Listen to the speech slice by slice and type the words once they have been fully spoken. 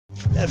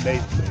That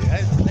amazes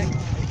me.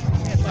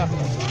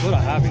 What a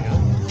hobby, huh?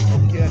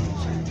 Okay.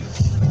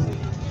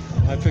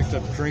 I picked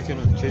up drinking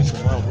and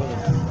chasing wild women.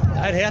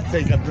 I'd have to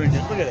think I'm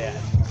drinking. Look at that.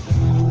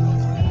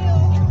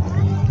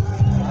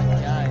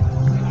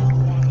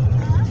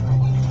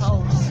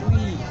 How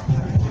sweet.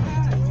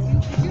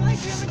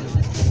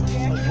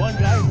 There's one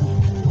guy.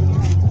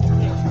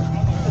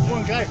 There's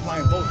one guy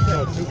flying both sets.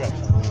 No, two guys.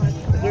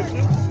 Is there two?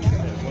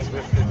 One's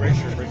with the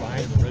racer right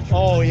behind the bridge.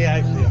 Oh, yeah,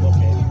 I see him.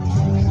 Okay.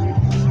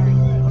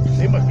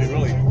 They must be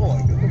really full.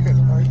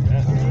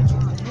 Yeah.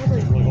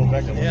 Really going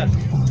back to Yeah.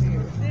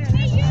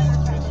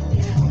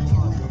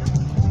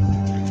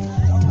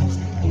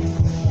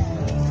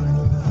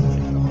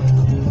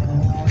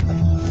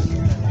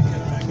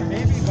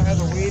 Maybe by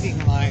the waiting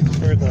line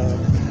for the.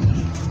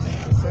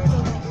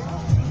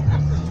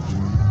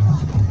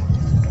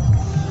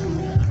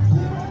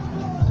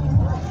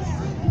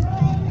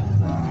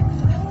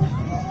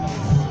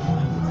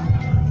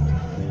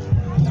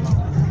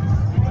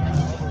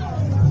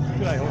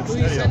 Good, I hold Who are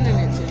you steady up. sending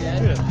it to,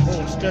 Dad? Good,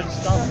 hold steady,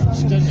 stop,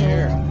 steady in the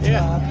air.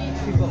 Yeah.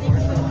 People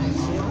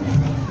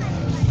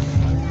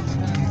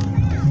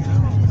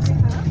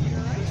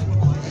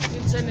You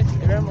can send it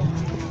to Grandma.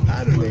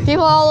 I don't know.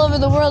 People all over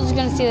the world is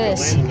gonna see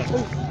this. Landing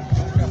that.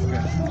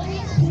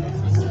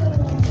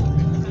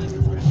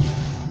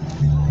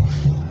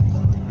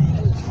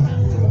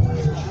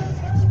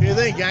 What do you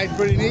think, guys?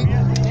 Pretty neat?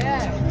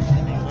 Yeah.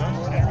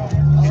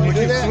 Can you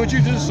do So that? what you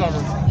do this summer?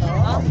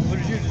 Huh? What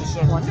did you do this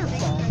summer?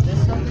 Wonderful.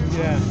 This summer?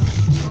 Yeah.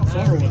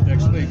 Summer was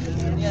next week.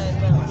 Yeah, I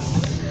know.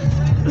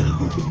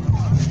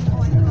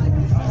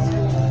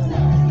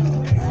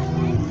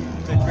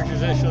 Take pictures of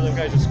that, show them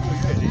guys a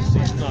squeak kid.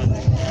 He's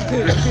nuts.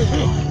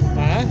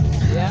 Huh?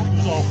 Yeah.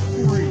 It's all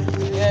free.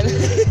 Yeah.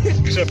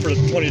 Except for the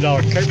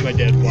 $20 kite my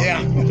dad bought.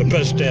 Yeah. The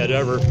best dad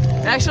ever.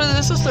 Actually,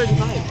 this was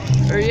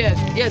 35. Or yeah,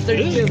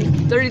 32.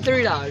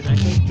 $33 actually.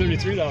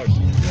 $33.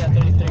 Yeah,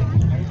 33.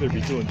 Better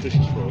be doing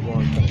dishes for a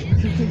long time.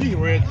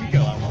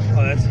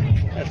 Oh,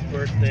 that's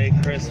birthday,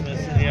 Christmas,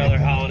 and the other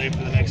holiday for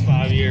the next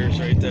 5 years,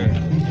 right there.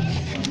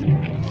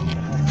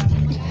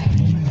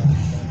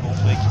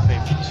 Won't make you pay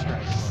for the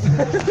stripes.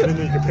 Then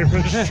you can pay for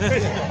the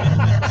straight.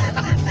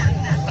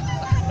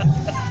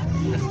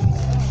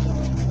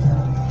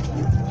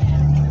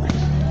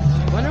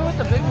 Wonder what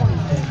the big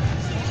ones did.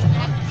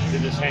 They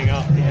just hang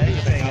out. Yeah, you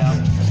hang out.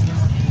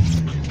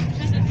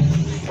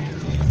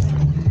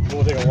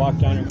 We'll take a walk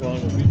down here, go on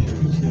the beach here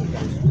and see the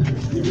guys.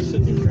 You can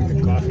sit there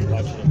drinking coffee,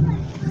 watching them.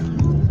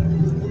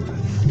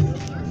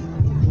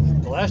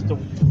 The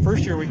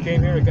first year we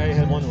came here, a guy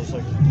had one that was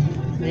like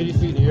 80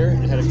 feet in the air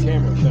and had a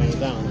camera shining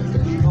down.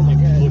 Like, Oh my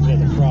god. looking at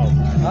the crowd.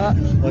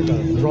 Like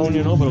a drone,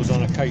 you know, but it was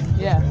on a kite.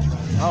 Yeah.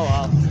 Oh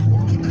wow.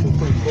 It was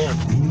pretty cool.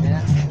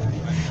 Yeah.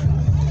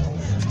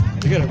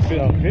 You got a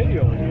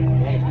video in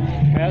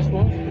here. Past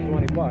ones for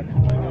 $20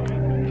 on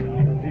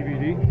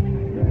DVD.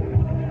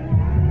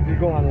 If you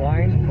go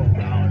online,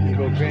 you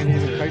go Grand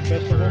Haven Kite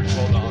Festival,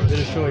 they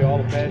just show you all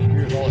the past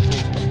years, all the cool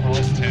stuff. All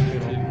the 10, you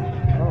know.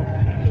 Oh,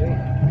 okay.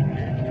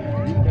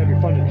 That'd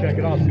be fun to check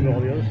it out, see all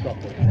the other stuff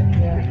that you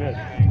missed.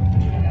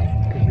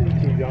 Because you were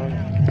too young.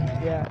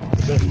 Yeah.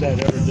 The best dad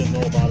ever didn't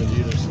know about it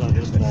either. It's not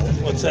his fault.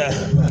 What's that?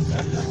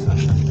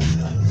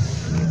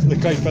 The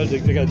Kite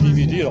Festival, they got a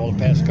DVD at all the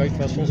past kite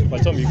festivals. By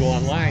the time you go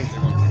online,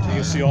 you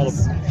can see all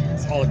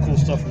the cool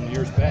stuff from the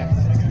years back.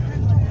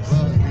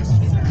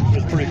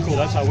 It's pretty cool.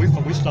 That's how we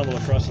stumbled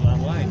across it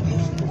online.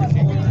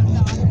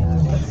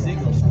 That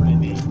seagull's pretty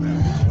neat.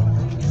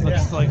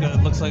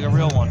 Looks like a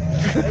real one.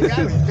 They got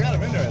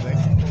him in there, I think.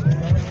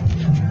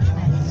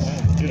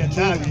 You Get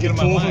time, you get 'em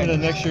two of them, online. and then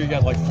next year you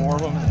got like 4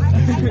 of them.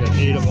 Next year you got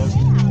 8 of them.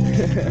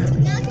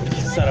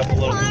 Set up a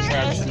little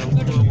contraption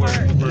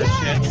where the bird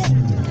shits,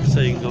 so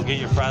you can go get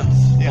your friends,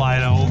 fly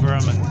it over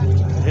them, and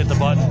hit the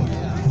button.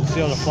 See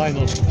how they're flying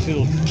those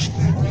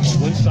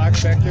wind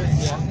socks back there?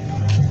 Yeah.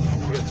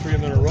 You got 3 of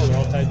them in a row. They're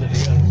all tied to the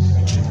ends.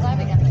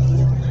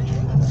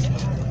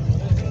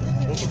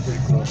 Those are pretty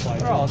cool.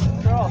 They're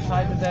all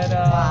tied to that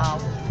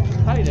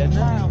kite, isn't it?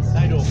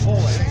 Tied to a pole, I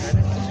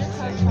think.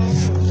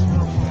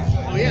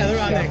 Oh, yeah,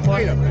 they're on that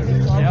kite up there.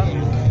 Yeah.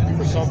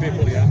 For some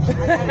people, yeah.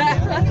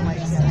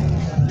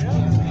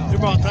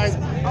 They're all tied.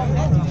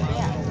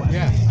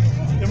 Yeah.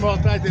 They're all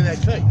tied to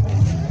that kite.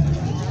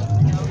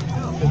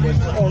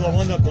 Oh, the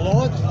one up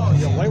below it?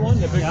 The white one?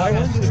 The big white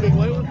one? The big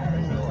white one?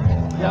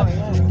 Yeah,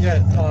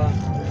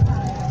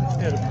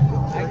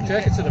 the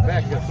jacket's in the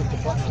back. You gotta put the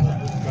button on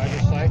the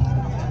driver's side,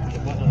 the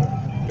button on the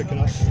picking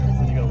up,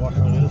 and you gotta walk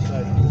around the other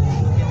side.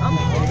 Are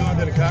you going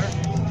to the car?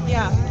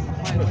 Yeah.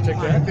 Let's take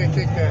that. They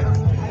take that.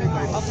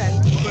 Okay.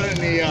 Put it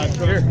in the Here,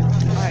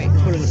 All right.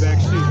 put it in the back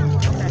seat.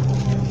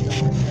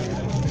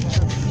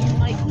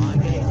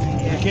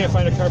 You can't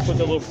find a car, put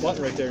the little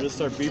button right there. Just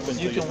start beeping.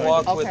 You till can find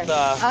walk it. with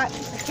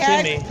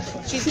Kat, Timmy.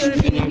 she's going to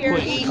be You here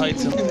put the eating.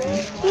 kites in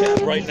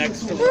right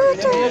next to where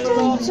Timmy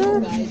is.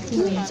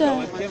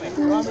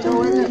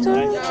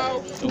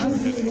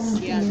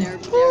 Yeah, they're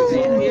Because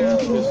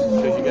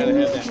big. you gotta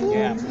have that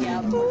gap.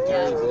 Yeah.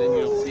 So then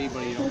you'll see,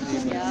 but you don't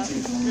see. Yeah.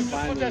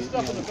 Put that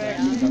stuff in the back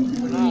seat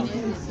for now.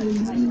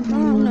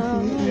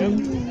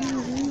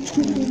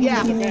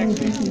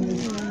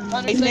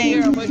 Let me stay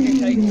here and put your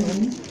kite.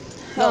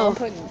 Oh. I'm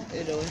putting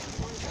it away.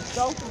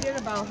 Don't forget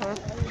about her.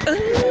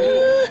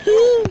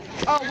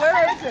 Oh, where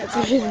is it?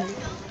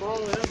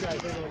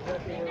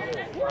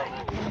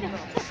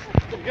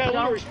 You got a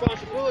lot of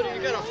responsibility.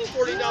 You got a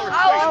 $40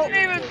 I wasn't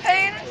even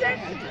paying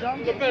attention.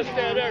 I'm the best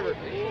dad ever.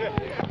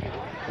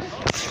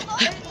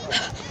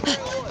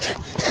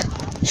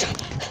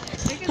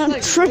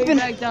 I'm tripping.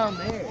 Back down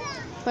there.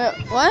 Wait,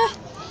 what?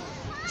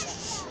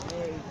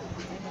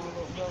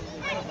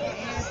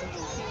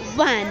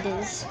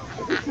 Blinders.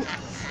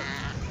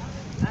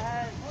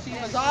 She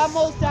was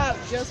almost out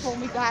just when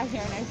we got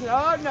here, and I said,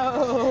 "Oh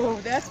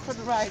no, that's for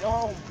the ride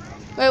home."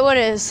 Wait, what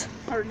is?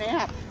 Her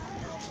nap.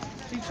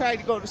 She tried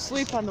to go to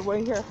sleep on the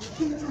way here.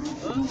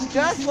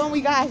 Just when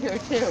we got here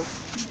too.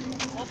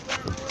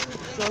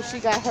 So she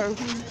got her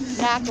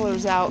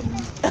binoculars out.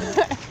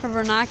 Her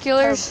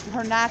vernaculars?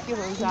 Her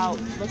binoculars out,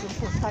 looking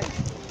for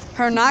kites.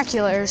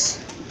 Hernoculars.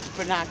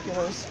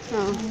 Binoculars.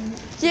 Oh.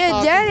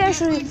 Yeah, Dad has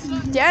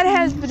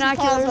Calls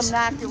binoculars.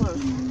 them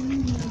binoculars.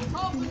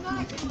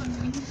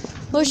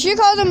 Well, she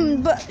calls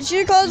them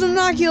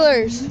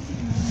binoculars.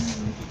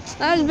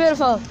 That is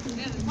beautiful.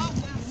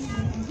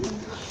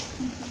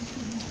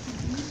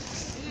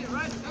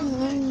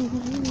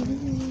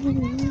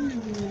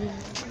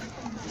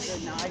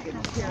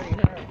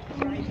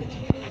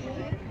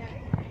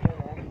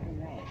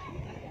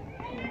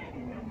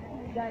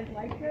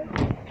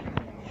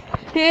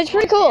 Yeah, it's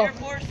pretty cool.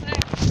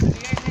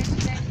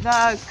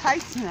 The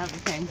kites and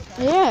everything.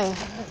 Yeah.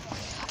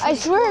 I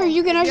swear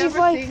you can Have you actually ever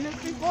fly. seen this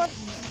before?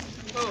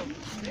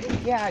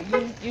 Yeah,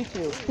 you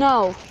too.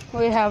 No,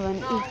 we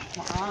haven't.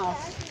 Wow.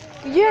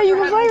 Yeah, you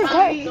can fly your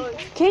kite.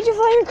 Can't you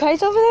fly your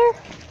kites over there?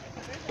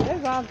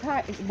 There's all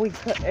kinds. We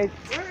could. It's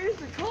Where is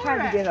the car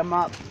hard to at? get them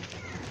up.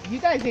 You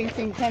guys ain't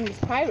seen Kenny's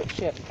pirate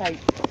ship kite.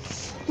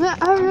 Man,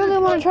 I really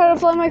want to try to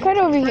fly my kite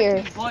over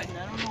here. Button.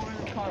 I don't know where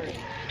the car is.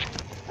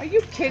 Are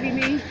you kidding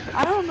me?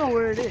 I don't know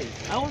where it is.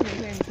 I wasn't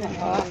paying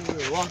attention while we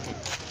were walking.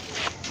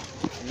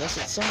 Unless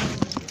it's somewhere.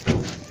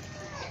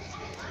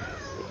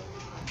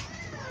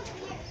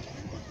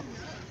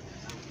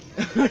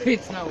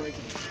 It's not working.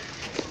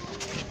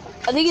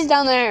 I think it's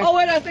down there. Oh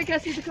wait, I think I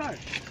see the car.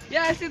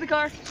 Yeah, I see the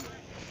car.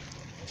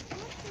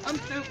 I'm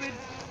stupid.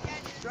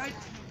 Right?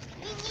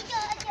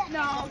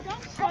 No,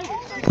 don't call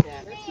yourself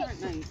that. That's not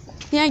nice.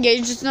 Yeah,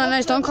 Gage, it's not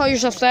nice. Don't call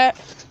yourself that.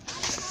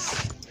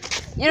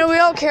 You know, we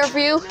all care for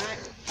you.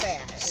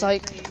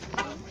 Psych.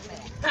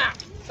 Ha!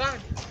 Fine.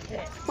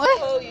 What?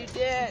 Oh, you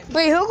did.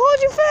 Wait, who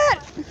called you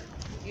fat?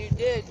 You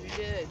did. You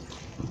did.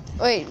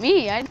 Wait,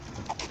 me?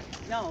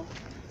 No.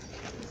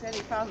 He said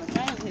he found the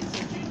thing. He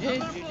said, You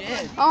did. You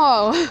did.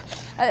 Oh,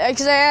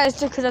 because I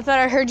asked because I thought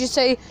I heard you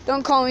say,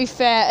 "Don't call me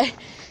fat."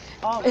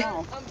 oh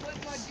no. I'm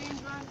putting my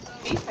jeans on. So.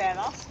 Be fat,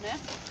 I'll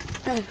sniff.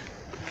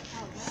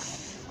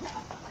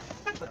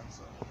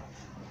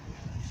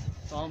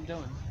 That's all I'm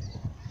doing.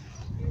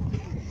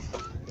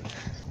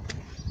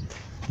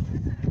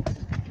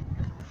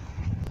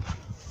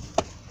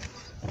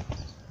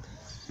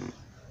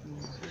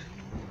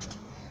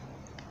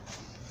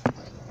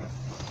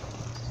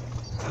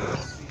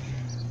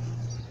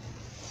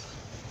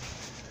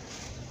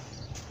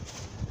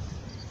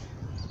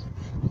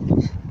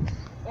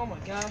 Oh my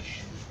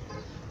gosh.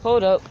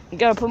 Hold up.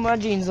 Gotta put my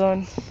jeans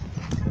on.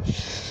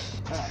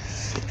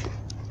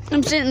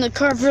 I'm sitting in the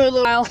car for a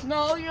little while.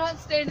 No, you're not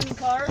staying in the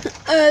car.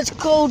 It's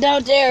cold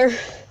out there.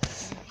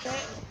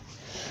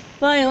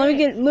 Fine, let me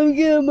get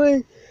on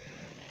my.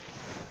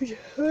 Do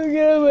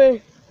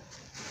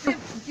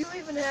you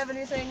even have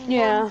anything?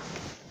 Yeah,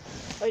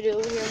 I do. Here,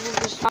 move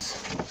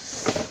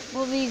this.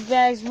 Move these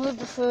bags. Move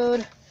the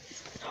food.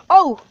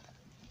 Oh,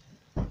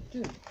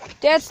 Dude.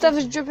 Dad's stuff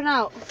is dripping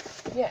out.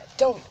 Yeah,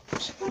 don't.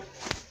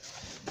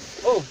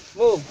 Oh,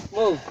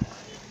 move.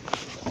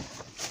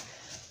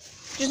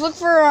 Just look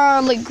for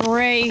like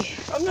gray.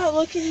 I'm not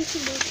looking. You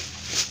can look.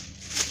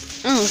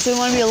 Oh, so you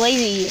want to be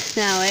lazy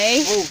now,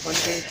 eh? Oh,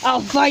 okay.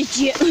 I'll fight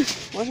you.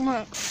 Where's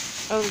my?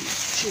 Oh,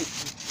 shoot.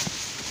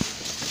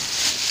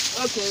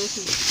 Okay, this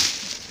is.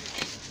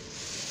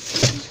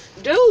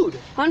 Dude.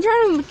 I'm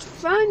trying to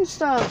find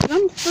stuff.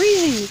 I'm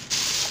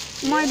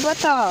freezing my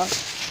butt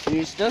off.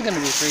 You're still gonna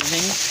be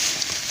freezing.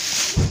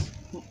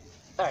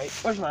 All right.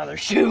 Where's my other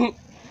shoe?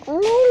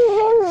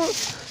 Ooh.